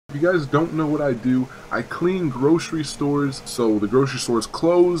If you guys don't know what I do, I clean grocery stores. So the grocery stores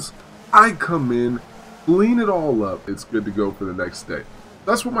close, I come in, clean it all up. It's good to go for the next day.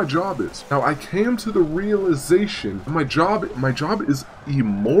 That's what my job is. Now I came to the realization my job is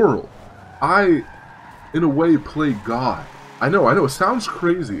immoral. I, in a way, play God. I know, it sounds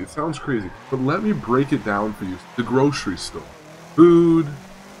crazy, but let me break it down for you. The grocery store. Food,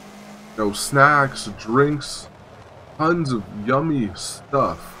 snacks, drinks, tons of yummy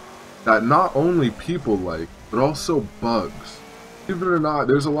stuff that not only people like, but also bugs. Believe it or not,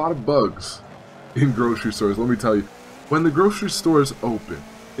 there's a lot of bugs in grocery stores, let me tell you. When the grocery stores open,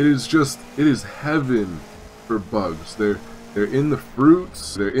 it is heaven for bugs. They're in the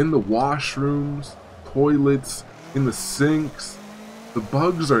fruits, they're in the washrooms, toilets, in the sinks. The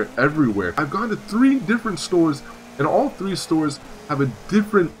bugs are everywhere. I've gone to 3 different stores, and all 3 stores have a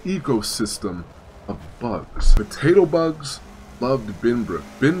different ecosystem of bugs. Potato bugs loved Binbrook.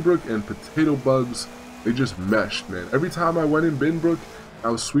 Binbrook and potato bugs, they just meshed, man. Every time I went in Binbrook, I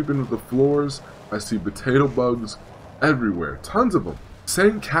was sweeping the floors, I see potato bugs everywhere. Tons of them.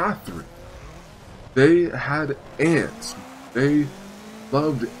 St. Catherine, they had ants. They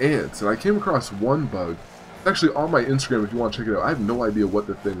loved ants. And I came across one bug. It's actually on my Instagram if you want to check it out. I have no idea what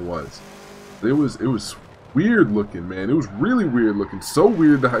the thing was. It was weird looking, man. It was really weird looking. So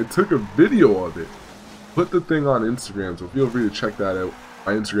weird that I took a video of it. Put the thing on Instagram, so feel free to check that out.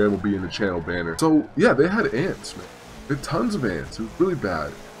 My Instagram will be in the channel banner. So yeah, they had ants, man. They had tons of ants. It was really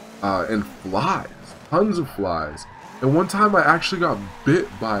bad. And flies. Tons of flies. And one time I actually got bit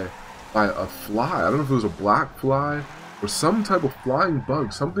by a fly. I don't know if it was a black fly or some type of flying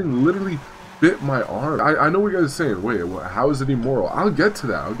bug. Something literally bit my arm. I know what you guys are saying. Wait, how is it immoral? I'll get to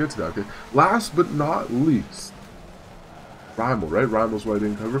that. Okay. Last but not least, Rymel, right? Rymel's what I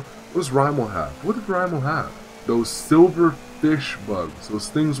didn't cover. What does Rymel have? What did Rymel have? Those silver fish bugs. Those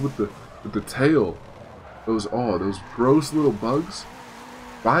things with the tail. Those gross little bugs.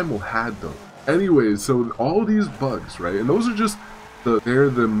 Rymel had them. Anyways, so all these bugs, right? And those are just they're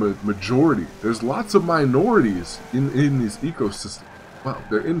the majority. There's lots of minorities in these ecosystems. Wow,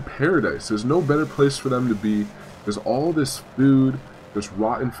 they're in paradise. There's no better place for them to be. There's all this food. There's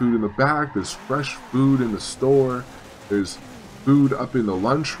rotten food in the back. There's fresh food in the store. There's food up in the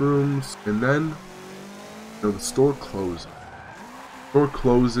lunchrooms. And then, the store closes. The store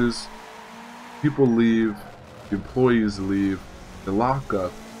closes. People leave. The employees leave. They lock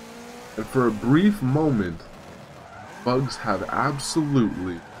up. And for a brief moment, bugs have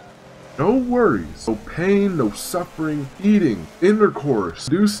absolutely no worries, no pain, no suffering, eating, intercourse,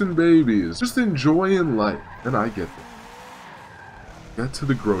 producing babies, just enjoying life. And I get there. Get to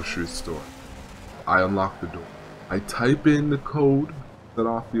the grocery store. I unlock the door. I type in the code, set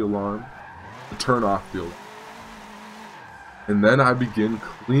off the alarm, to turn off the alarm. And then I begin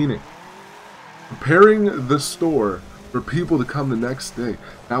cleaning. Preparing the store for people to come the next day.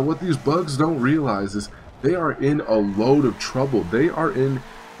 Now what these bugs don't realize is they are in a load of trouble. They are in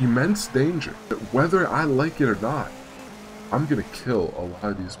immense danger. Whether I like it or not, I'm gonna kill a lot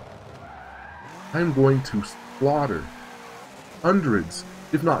of these bugs. I'm going to slaughter hundreds,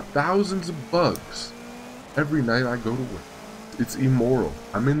 if not thousands of bugs every night I go to work. It's immoral.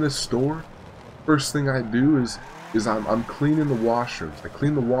 I'm in this store. First thing I do is I'm cleaning the washrooms. I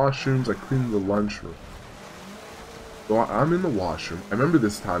clean the washrooms, I clean the lunchroom. So I'm in the washroom. I remember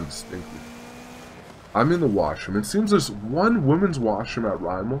this time distinctly. I'm in the washroom. It seems there's one women's washroom at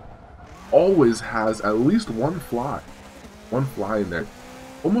Rymel always has at least one fly. One fly in there.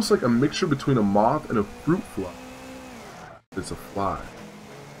 Almost like a mixture between a moth and a fruit fly. It's a fly.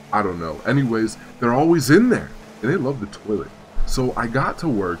 I don't know. Anyways, they're always in there. And they love the toilet. So I got to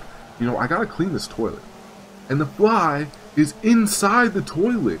work. I gotta clean this toilet. And the fly is inside the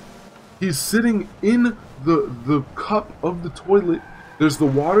toilet. He's sitting in the cup of the toilet. There's the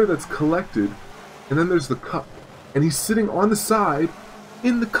water that's collected, and then there's the cup. And he's sitting on the side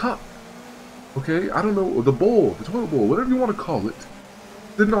in the cup. Okay? I don't know, the bowl, the toilet bowl, whatever you want to call it.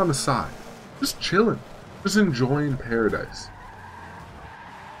 Sitting on the side. Just chilling. Just enjoying paradise.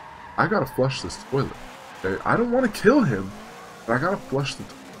 I gotta flush this toilet. Okay? I don't want to kill him, but I gotta flush the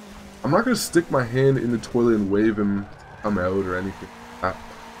toilet. I'm not gonna stick my hand in the toilet and wave him to come out or anything like that.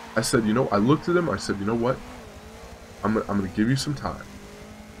 I said, I looked at him, I said, you know what? I'm gonna give you some time.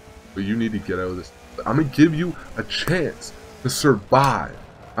 But you need to get out of this. I'm gonna give you a chance to survive.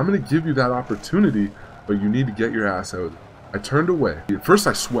 I'm gonna give you that opportunity, but you need to get your ass out. I turned away. At first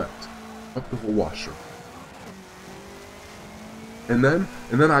I swept up the whole washroom. And then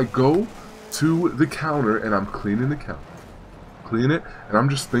I go to the counter and I'm cleaning the counter. Clean it, and I'm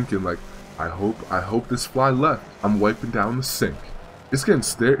just thinking like, I hope this fly left. I'm wiping down the sink. It's getting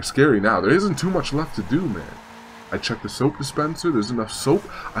scary now. There isn't too much left to do, man. I check the soap dispenser. There's enough soap.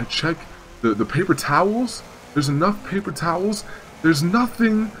 I check the paper towels. There's enough paper towels. There's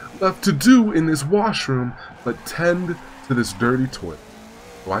nothing left to do in this washroom but tend to this dirty toilet.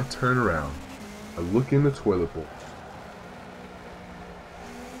 So I turn around. I look in the toilet bowl.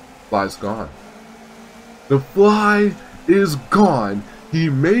 Fly's gone. The fly is gone. He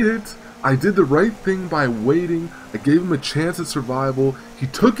made it. I did the right thing by waiting. I gave him a chance at survival. He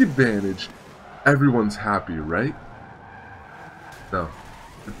took advantage. Everyone's happy, right? No.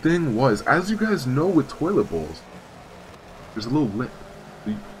 The thing was, as you guys know with toilet bowls, there's a little lip.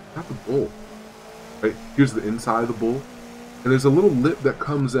 You got the bowl. Right? Here's the inside of the bowl. And there's a little lip that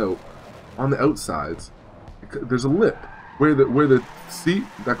comes out on the outsides. There's a lip where the seat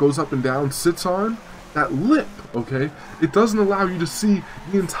that goes up and down sits on. That lip, okay? It doesn't allow you to see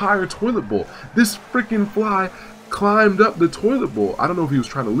the entire toilet bowl. This freaking fly climbed up the toilet bowl. I don't know if he was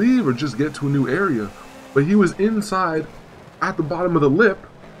trying to leave or just get to a new area, but he was inside at the bottom of the lip,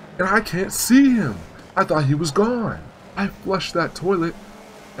 and I can't see him. I thought he was gone. I flushed that toilet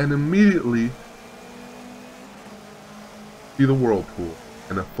and immediately see the whirlpool,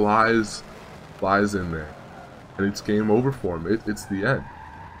 and the flies in there, and it's game over for him. It's the end.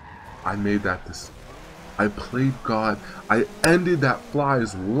 I made that decision. I played God. I ended that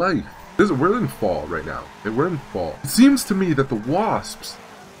fly's life. We're in fall right now. We're in fall. It seems to me that the wasps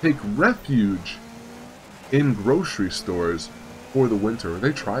take refuge in grocery stores for the winter. Or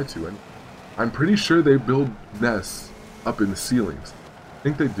they try to. And I'm pretty sure they build nests up in the ceilings. I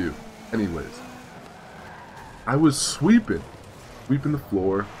think they do. Anyways. I was sweeping the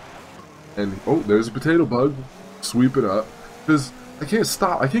floor. And, oh, there's a potato bug. Sweep it up. Because I can't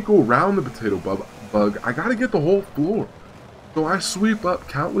stop. I can't go around the potato bug. I gotta get the whole floor. So I sweep up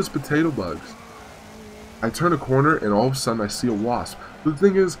countless potato bugs. I turn a corner and all of a sudden I see a wasp. But the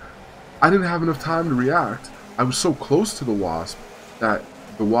thing is, I didn't have enough time to react. I was so close to the wasp that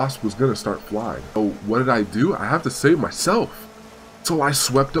the wasp was gonna start flying. So what did I do? I have to save myself. So I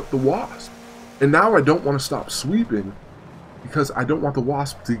swept up the wasp. And now I don't want to stop sweeping because I don't want the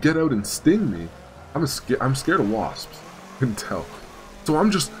wasp to get out and sting me. I'm scared of wasps. You can tell. So I'm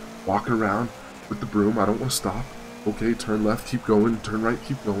just walking around with the broom. I don't want to stop. Okay, turn left, keep going. Turn right,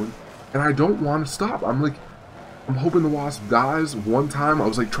 keep going. And I don't want to stop. I'm hoping the wasp dies. One time I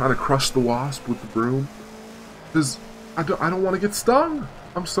was like trying to crush the wasp with the broom because I don't want to get stung.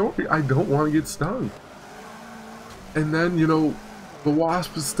 I'm sorry, I don't want to get stung. And then, you know, the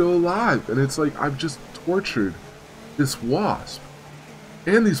wasp is still alive, and it's like I've just tortured this wasp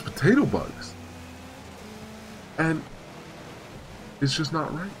and these potato bugs, and it's just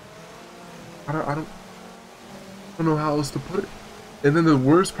not right. I don't know how else to put it. And then the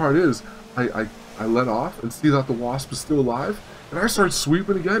worst part is I let off and see that the wasp is still alive, and I start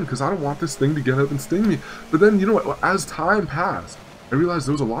sweeping again because I don't want this thing to get up and sting me. But then, you know what, as time passed, I realized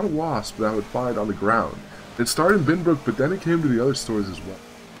there was a lot of wasps that I would find on the ground. It started in Binbrook, but then it came to the other stores as well.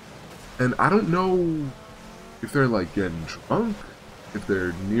 And I don't know if they're like getting drunk, if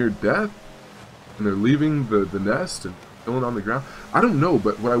they're near death, and they're leaving the nest and chilling on the ground. I don't know,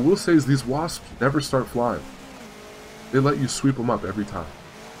 but what I will say is these wasps never start flying. They let you sweep them up every time.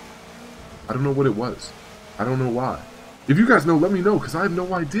 I don't know what it was. I don't know why. If you guys know, let me know, because I have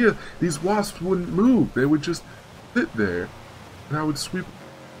no idea. These wasps wouldn't move. They would just sit there, and I would sweep.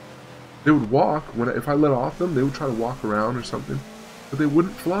 They would walk. If I let off them, they would try to walk around or something, but they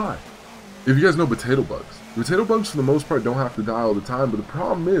wouldn't fly. If you guys know potato bugs. Potato bugs, for the most part, don't have to die all the time, but the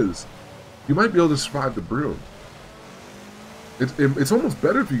problem is, you might be able to survive the broom. It's almost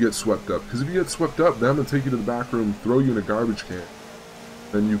better if you get swept up, because if you get swept up, then I'm going to take you to the back room, throw you in a garbage can,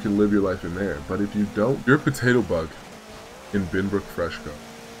 then you can live your life in there. But if you don't, you're a potato bug in Binbrook Freshco.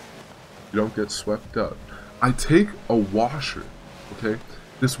 You don't get swept up. I take a washer, okay?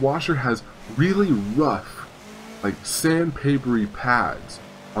 This washer has really rough, like sandpapery pads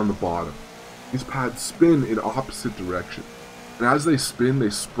on the bottom. These pads spin in opposite directions. And as they spin,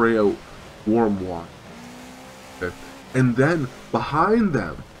 they spray out warm water. Okay? And then behind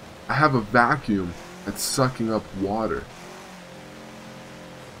them, I have a vacuum that's sucking up water.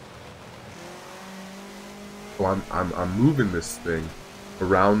 So I'm moving this thing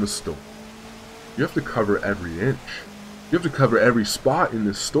around the store. You have to cover every inch. You have to cover every spot in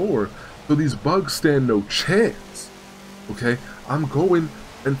this store, so these bugs stand no chance. Okay? I'm going,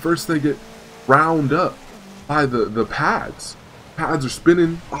 and first they get round up by the pads. Pads are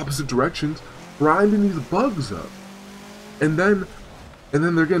spinning opposite directions, grinding these bugs up. And then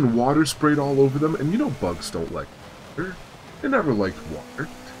they're getting water sprayed all over them, and you know bugs don't like water. They never liked water.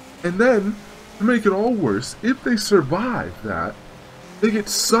 And then, to make it all worse, if they survive that, they get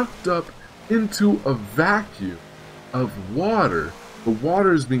sucked up into a vacuum of water. The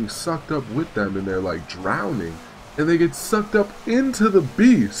water is being sucked up with them and they're like drowning. And they get sucked up into the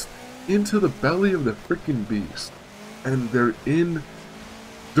beast, into the belly of the freaking beast. And they're in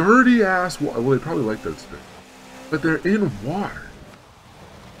dirty ass water. Well, they probably like that stuff. But they're in water,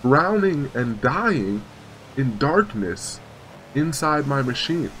 drowning and dying in darkness inside my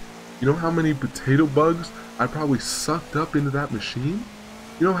machine. You know how many potato bugs I probably sucked up into that machine?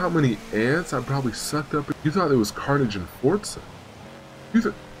 You know how many ants I probably sucked up? You thought there was carnage in Forza. You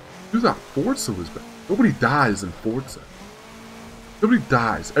thought Forza was bad. Nobody dies in Forza. Nobody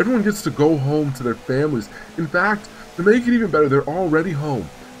dies. Everyone gets to go home to their families. In fact, to make it even better, they're already home.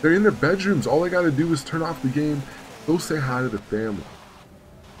 They're in their bedrooms. All they gotta do is turn off the game, go say hi to the family.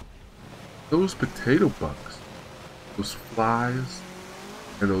 Those potato bugs, those flies,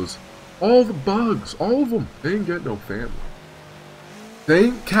 and all the bugs, all of them, they ain't get no family.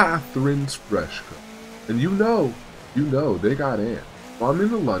 Thank Catherine's Fresh Cook. And you know, they got ants. Well, I'm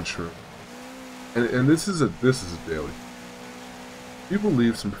in the lunchroom, and this is a daily. People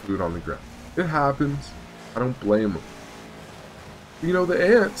leave some food on the ground. It happens. I don't blame them. You know, the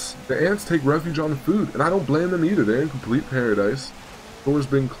ants take refuge on the food, and I don't blame them either. They're in complete paradise. Store's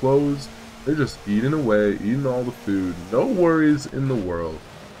been closed. They're just eating away, eating all the food. No worries in the world.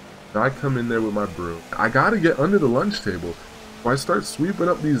 And I come in there with my broom. I gotta get under the lunch table, so I start sweeping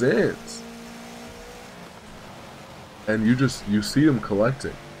up these ants. And you see them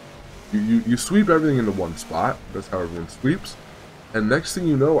collecting. You sweep everything into one spot. That's how everyone sweeps. And next thing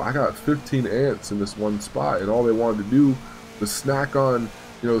you know, I got 15 ants in this one spot, and all they wanted to do was snack on,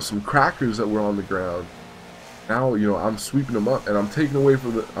 some crackers that were on the ground. Now, I'm sweeping them up, and I'm taking them away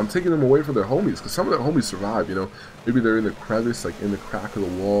from their homies, because some of their homies survive. Maybe they're in the crevice, like in the crack of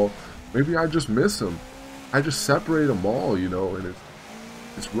the wall. Maybe I just miss them. I just separate them all, and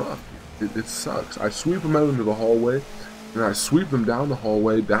it's rough. It sucks. I sweep them out into the hallway, and I sweep them down the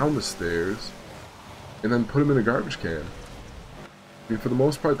hallway, down the stairs, and then put them in a garbage can. I mean, for the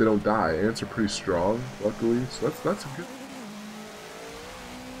most part, they don't die. Ants are pretty strong, luckily, so that's a good.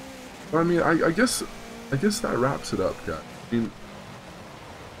 But I mean, I guess that wraps it up, guys. I mean,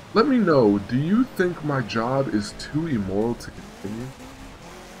 let me know. Do you think my job is too immoral to continue?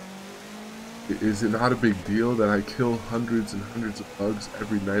 Is it not a big deal that I kill hundreds and hundreds of bugs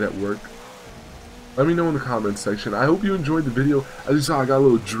every night at work? Let me know in the comments section. I hope you enjoyed the video. As you saw, I got a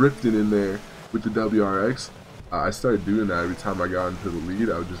little drifting in there with the WRX. I started doing that every time I got into the lead.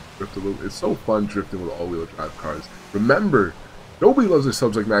 I would just drift a little. It's so fun drifting with all-wheel drive cars. Remember, nobody loves their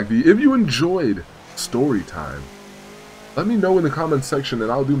subs like MacD. If you enjoyed story time, let me know in the comments section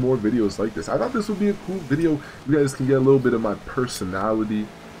and I'll do more videos like this. I thought this would be a cool video. You guys can get a little bit of my personality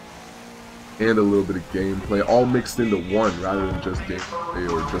and a little bit of gameplay all mixed into one rather than just gameplay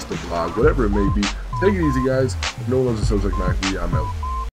or just a vlog, whatever it may be. Take it easy, guys. If no one loves the subs like MacD, I'm out.